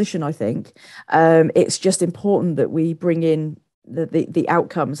of transition, I think. It's just important that we bring in the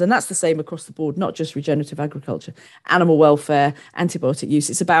outcomes, and that's the same across the board, not just regenerative agriculture, animal welfare, antibiotic use.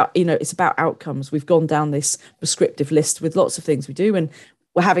 It's about, you know, it's about outcomes. We've gone down this prescriptive list with lots of things we do, and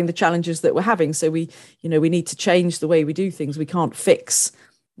we're having the challenges that we're having. So we, you know, we need to change the way we do things. We can't fix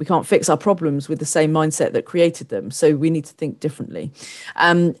our problems with the same mindset that created them. So we need to think differently.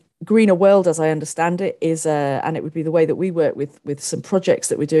 Greener world, as I understand it, is and it would be the way that we work with some projects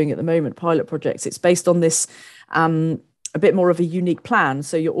that we're doing at the moment, pilot projects. It's based on this a bit more of a unique plan.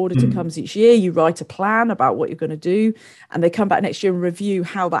 So your auditor comes each year, you write a plan about what you're going to do, and they come back next year and review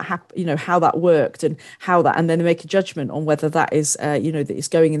how that how that worked, and and then they make a judgment on whether that is that it's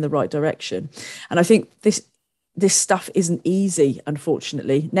going in the right direction. And I think this stuff isn't easy,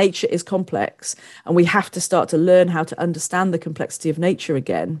 unfortunately. Nature is complex, and we have to start to learn how to understand the complexity of nature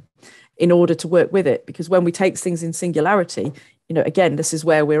again in order to work with it. Because when we take things in singularity, again, this is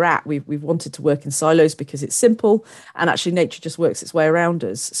where we're at. We've wanted to work in silos because it's simple, and actually nature just works its way around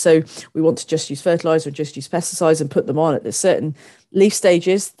us. So we want to just use fertilizer and just use pesticides and put them on at the certain leaf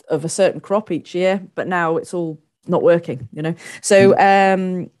stages of a certain crop each year, but now it's all not working, So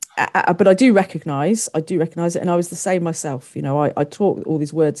but I do recognize it, and I was the same myself. I talk all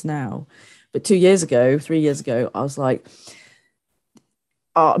these words now, but 2 years ago, 3 years ago, I was like,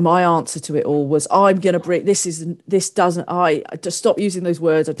 my answer to it all was, I'm going to bring I just stop using those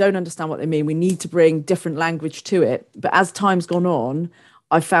words. I don't understand what they mean. We need to bring different language to it. But as time's gone on,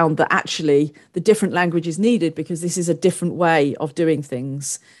 I found that actually the different language is needed because this is a different way of doing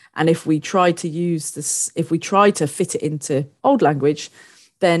things. And if we try to fit it into old language,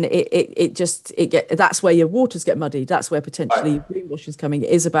 then that's where your waters get muddied. That's where potentially greenwashing is coming. It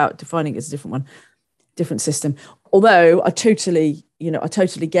is about defining it as a different one, different system. Although I totally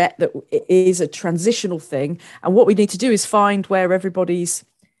get that it is a transitional thing, and what we need to do is find where everybody's,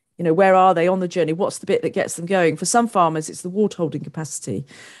 where are they on the journey? What's the bit that gets them going? For some farmers, it's the water holding capacity.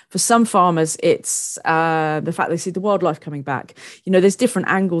 For some farmers, it's the fact they see the wildlife coming back. There's different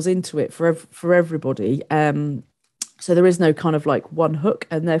angles into it for everybody. So there is no kind of like one hook,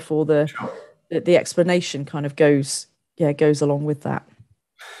 and therefore the explanation kind of goes along with that.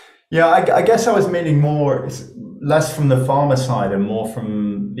 Yeah, I guess I was meaning less from the farmer side and more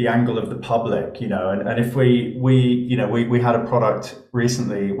from the angle of the public, and if we had a product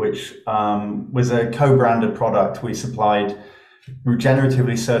recently which was a co-branded product. We supplied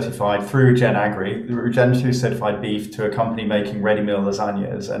regeneratively certified through Regen Agri, regeneratively certified beef to a company making ready meal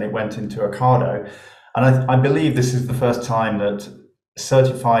lasagnas, and it went into Ocado. And I believe this is the first time that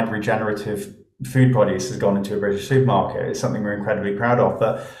certified regenerative food produce has gone into a British supermarket. It's something we're incredibly proud of.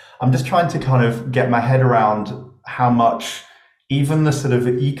 But I'm just trying to kind of get my head around how much even the sort of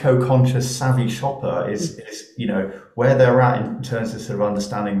eco-conscious savvy shopper is where they're at in terms of sort of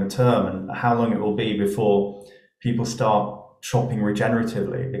understanding the term, and how long it will be before people start shopping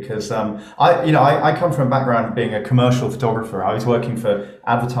regeneratively. Because I come from a background of being a commercial photographer. I was working for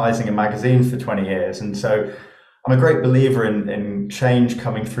advertising and magazines for 20 years, and so I'm a great believer in change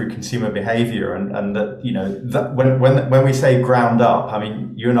coming through consumer behavior, and that that when we say ground up, I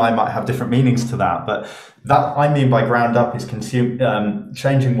mean, you and I might have different meanings to that, but that I mean by ground up is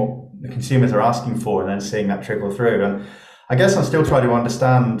changing what the consumers are asking for and then seeing that trickle through. And I guess I'm still trying to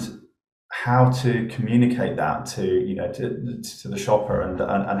understand how to communicate that to the shopper,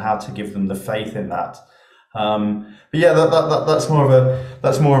 and how to give them the faith in that. But yeah, that's more of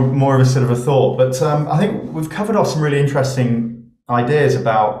a sort of a thought. But I think we've covered off some really interesting ideas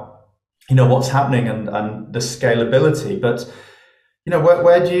about what's happening and the scalability. But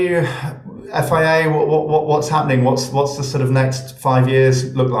where do you FIA what's happening? What's the sort of next 5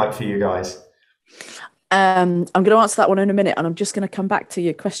 years look like for you guys? I'm going to answer that one in a minute, and I'm just going to come back to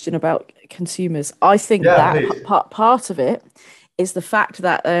your question about consumers. I think that part of it is the fact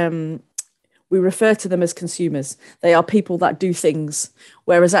that we refer to them as consumers. They are people that do things.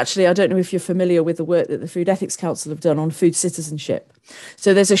 Whereas actually, I don't know if you're familiar with the work that the Food Ethics Council have done on food citizenship.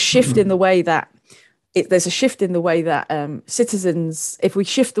 So there's a shift in the way that citizens, if we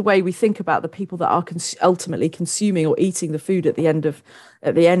shift the way we think about the people that are ultimately consuming or eating the food at the end of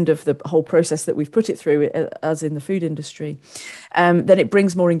at the end of the whole process that we've put it through, as in the food industry, then it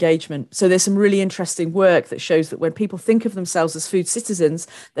brings more engagement. So there's some really interesting work that shows that when people think of themselves as food citizens,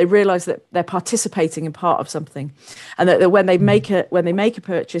 they realize that they're participating in part of something, and that when they make a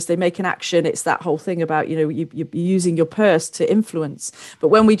purchase, they make an action. It's that whole thing about, you know, you're using your purse to influence. But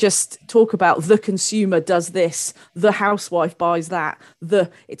when we just talk about the consumer does this, the housewife buys that,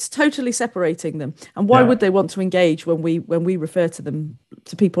 it's totally separating them. And why would they want to engage when we refer to them,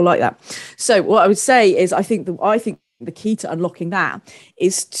 to people like that? So what I would say is, I think the key to unlocking that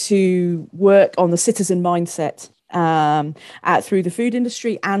is to work on the citizen mindset through the food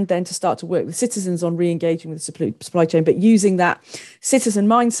industry, and then to start to work with citizens on re-engaging with the supply chain, but using that citizen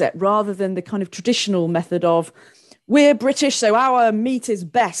mindset rather than the kind of traditional method of, we're British, so our meat is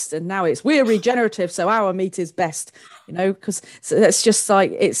best, and now it's, we're regenerative, so our meat is best, you know, because that's just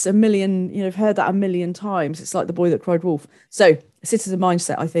like, it's a million, you know, I've heard that a million times. It's like the boy that cried wolf. So citizen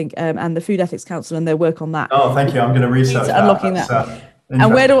mindset, I think, and the Food Ethics Council and their work on that. Oh, thank you. I'm going to research that. Unlocking that.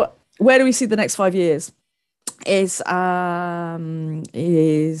 And where do we see the next 5 years? That's a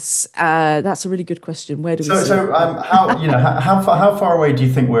really good question. Where do we see? So how far away do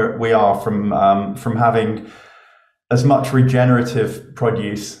you think we are from having as much regenerative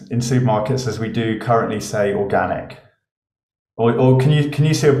produce in supermarkets as we do currently, say, organic? Or can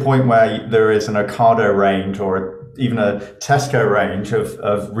you see a point where there is an Ocado range or even a Tesco range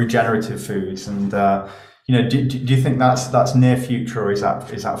of regenerative foods? And do you think that's near future, or is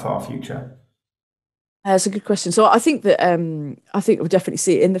that far future? That's a good question. So I think that I think we'll definitely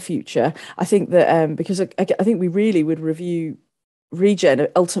see it in the future. I think that because I think we really would review regen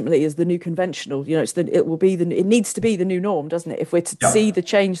ultimately as the new conventional. You know, it needs to be the new norm, doesn't it? If we're to see the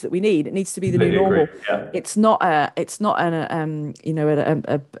change that we need, it needs to be the new normal. Yeah. It's not an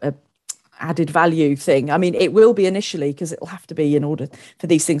added value thing. I mean, it will be initially, because it'll have to be in order for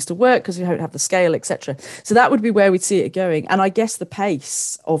these things to work, because we don't have the scale, etc. So that would be where we'd see it going. And I guess the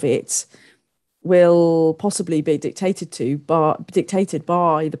pace of it will possibly be dictated by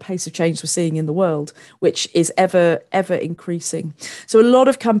the pace of change we're seeing in the world, which is ever increasing. So a lot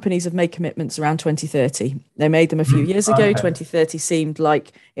of companies have made commitments around 2030. They made them a few years ago. Okay. 2030 seemed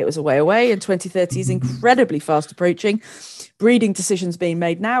like it was a way away, and 2030 is incredibly fast approaching. Breeding decisions being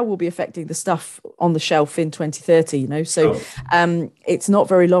made now will be affecting the stuff on the shelf in 2030, you know. So it's not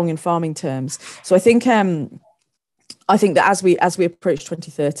very long in farming terms. So I think that as we approach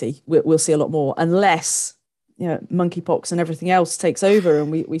 2030, we'll see a lot more, unless, you know, monkeypox and everything else takes over and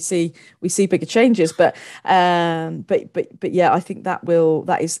we see bigger changes. But yeah, I think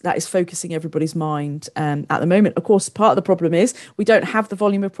that is focusing everybody's mind at the moment. Of course, part of the problem is we don't have the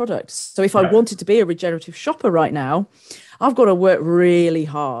volume of products. So if I wanted to be a regenerative shopper right now, I've got to work really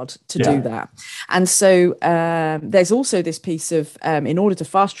hard to do that. And so there's also this piece of, in order to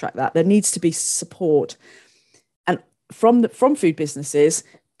fast track that, there needs to be support from food businesses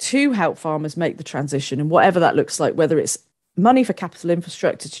to help farmers make the transition, and whatever that looks like, whether it's money for capital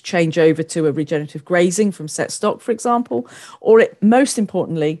infrastructure to change over to a regenerative grazing from set stock, for example, or most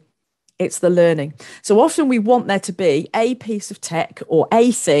importantly, it's the learning. So often we want there to be a piece of tech or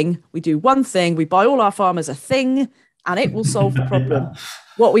a thing. We do one thing, we buy all our farmers a thing, and it will solve the problem.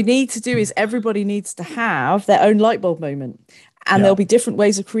 What we need to do is everybody needs to have their own light bulb moment, and there'll be different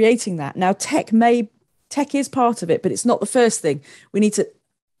ways of creating that. Now, tech is part of it, but it's not the first thing.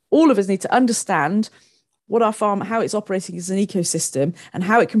 All of us need to understand what our farm, how it's operating as an ecosystem, and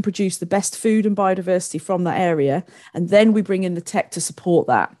how it can produce the best food and biodiversity from that area. And then we bring in the tech to support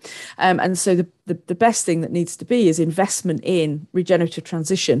that. And so the best thing that needs to be is investment in regenerative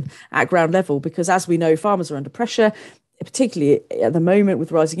transition at ground level, because as we know, farmers are under pressure, particularly at the moment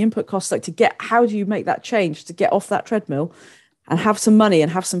with rising input costs. How do you make that change to get off that treadmill and have some money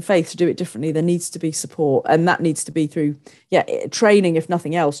and have some faith to do it differently? There needs to be support, and that needs to be through training, if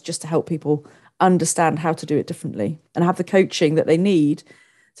nothing else, just to help people understand how to do it differently and have the coaching that they need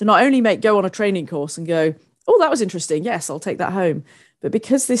to not only go on a training course and go, oh, that was interesting, yes, I'll take that home, but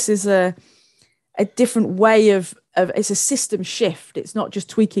because this is a different way of it's a system shift, it's not just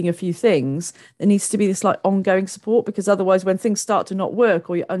tweaking a few things. There needs to be this like ongoing support, because otherwise when things start to not work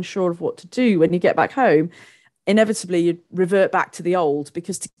or you're unsure of what to do when you get back home, inevitably you revert back to the old,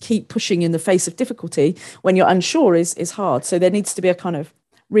 because to keep pushing in the face of difficulty when you're unsure is hard. So there needs to be a kind of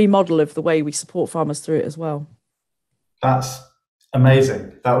remodel of the way we support farmers through it as well. That's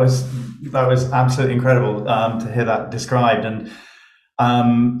amazing. That was absolutely incredible to hear that described. And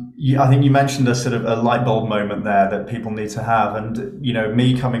I think you mentioned a sort of a light bulb moment there that people need to have. And, you know,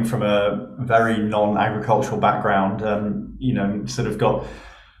 me coming from a very non-agricultural background, sort of got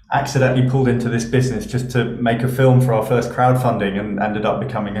accidentally pulled into this business just to make a film for our first crowdfunding and ended up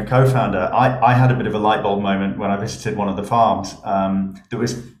becoming a co-founder. I had a bit of a light bulb moment when I visited one of the farms that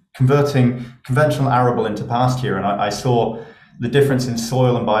was converting conventional arable into pasture, and I saw the difference in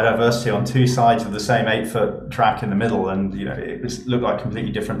soil and biodiversity on two sides of the same 8-foot track in the middle, and looked like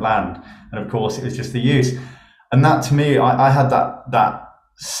completely different land. And of course, it was just the use. And that, to me, I had that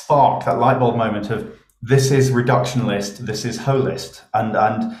spark, that light bulb moment of, this is reductionist, this is holist,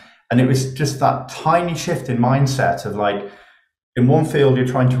 and it was just that tiny shift in mindset of like, in one field you're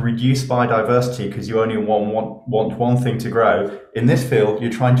trying to reduce biodiversity because you only want one thing to grow. In this field,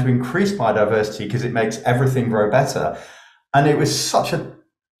 you're trying to increase biodiversity because it makes everything grow better. And it was such a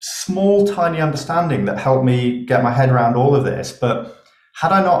small, tiny understanding that helped me get my head around all of this. But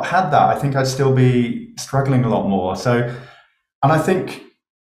had I not had that, I think I'd still be struggling a lot more. So, and I think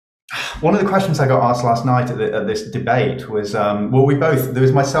one of the questions I got asked last night at this debate was, there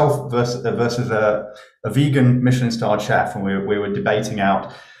was myself versus a vegan Michelin-starred chef, and we were debating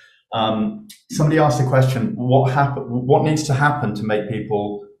out. Somebody asked the question, what needs to happen to make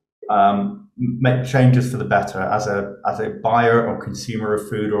people make changes for the better as a buyer or consumer of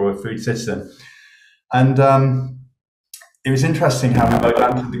food or a food citizen? And it was interesting how we both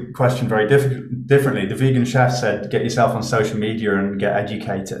answered the question very differently. The vegan chef said, get yourself on social media and get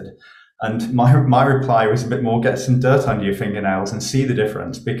educated. And my reply was a bit more, get some dirt under your fingernails and see the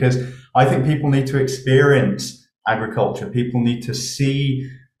difference. Because I think people need to experience agriculture. People need to see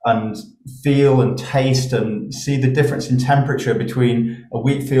and feel and taste and see the difference in temperature between a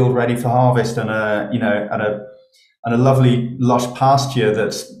wheat field ready for harvest and a lovely lush pasture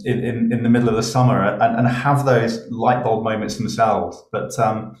that's in the middle of the summer, and have those light bulb moments themselves. But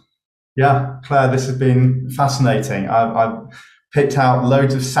yeah, Claire, this has been fascinating. I've picked out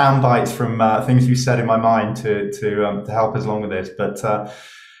loads of sound bites from things you said in my mind to help us along with this. But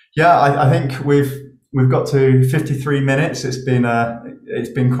yeah, I think we've got to 53 minutes. It's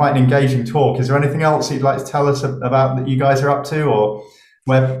been quite an engaging talk. Is there anything else you'd like to tell us about that you guys are up to, or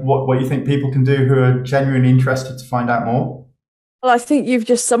what you think people can do who are genuinely interested to find out more? Well, I think you've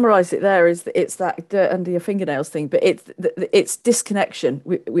just summarised it there. It's that dirt under your fingernails thing, but it's disconnection.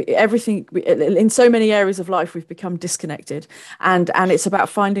 Everything in so many areas of life we've become disconnected, and it's about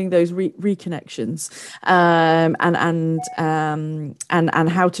finding those reconnections, and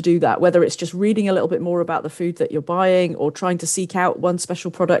how to do that. Whether it's just reading a little bit more about the food that you're buying, or trying to seek out one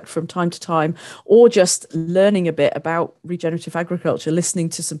special product from time to time, or just learning a bit about regenerative agriculture, listening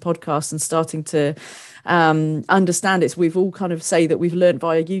to some podcasts and starting to understand it. So we've all kind of say that we've learned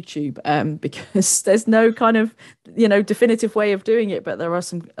via YouTube, because there's no kind of definitive way of doing it, but there are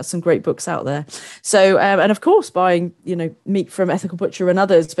some great books out there. So and of course buying meat from ethical butcher and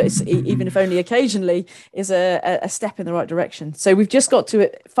others, but even if only occasionally, is a step in the right direction. So we've just got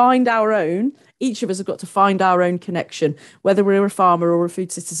to find our own. Each of us have got to find our own connection, whether we're a farmer or a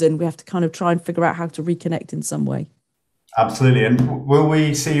food citizen. We have to kind of try and figure out how to reconnect in some way. Absolutely. And will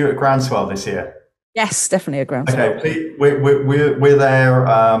we see you at Groundswell this year? Yes, definitely a Groundswell. Okay, please, we're there.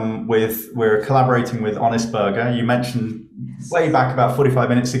 We're collaborating with Honest Burger. You mentioned way back about 45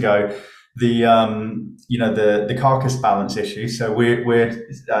 minutes ago the carcass balance issue. So we're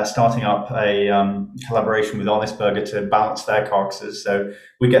starting up a collaboration with Honest Burger to balance their carcasses. So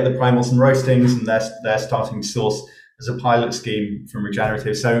we get the primals and roastings, and they're starting to source as a pilot scheme from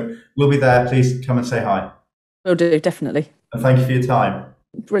Regenerative. So we'll be there. Please come and say hi. Will do, definitely. And thank you for your time.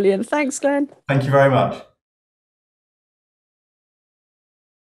 Brilliant. Thanks, Glenn. Thank you very much.